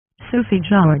Sufi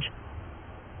George.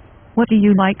 What do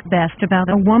you like best about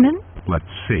a woman?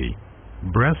 Let's see.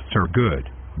 Breasts are good.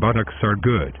 Buttocks are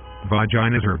good.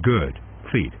 Vaginas are good.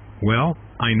 Feet. Well,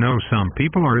 I know some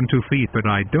people are into feet, but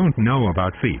I don't know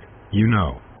about feet. You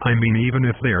know, I mean, even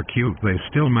if they're cute, they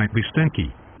still might be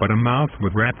stinky. But a mouth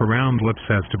with wraparound lips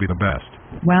has to be the best.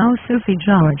 Wow, Sufi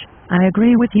George, I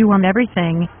agree with you on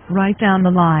everything, right down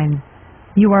the line.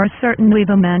 You are certainly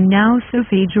the man now,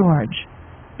 Sufi George.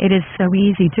 It is so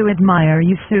easy to admire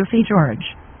you, Sufi George.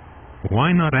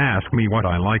 Why not ask me what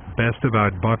I like best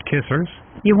about butt kissers?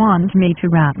 You want me to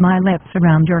wrap my lips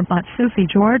around your butt, Sufi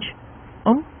George?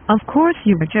 Oh, of course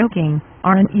you were joking,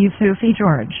 aren't you, Sufi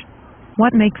George?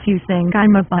 What makes you think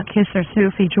I'm a butt kisser,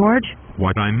 Sufi George?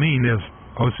 What I mean is,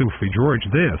 oh Sufi George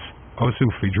this, oh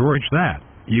Sufi George that.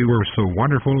 You are so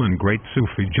wonderful and great,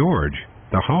 Sufi George.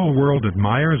 The whole world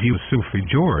admires you, Sufi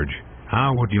George.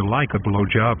 How would you like a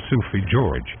blowjob, Sufi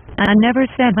George? I never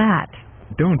said that.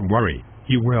 Don't worry,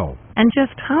 you will. And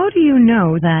just how do you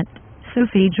know that,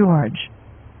 Sufi George?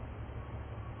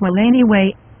 Well,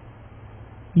 anyway,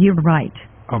 you're right.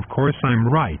 Of course I'm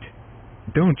right.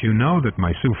 Don't you know that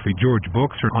my Sufi George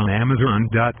books are on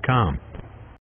Amazon.com?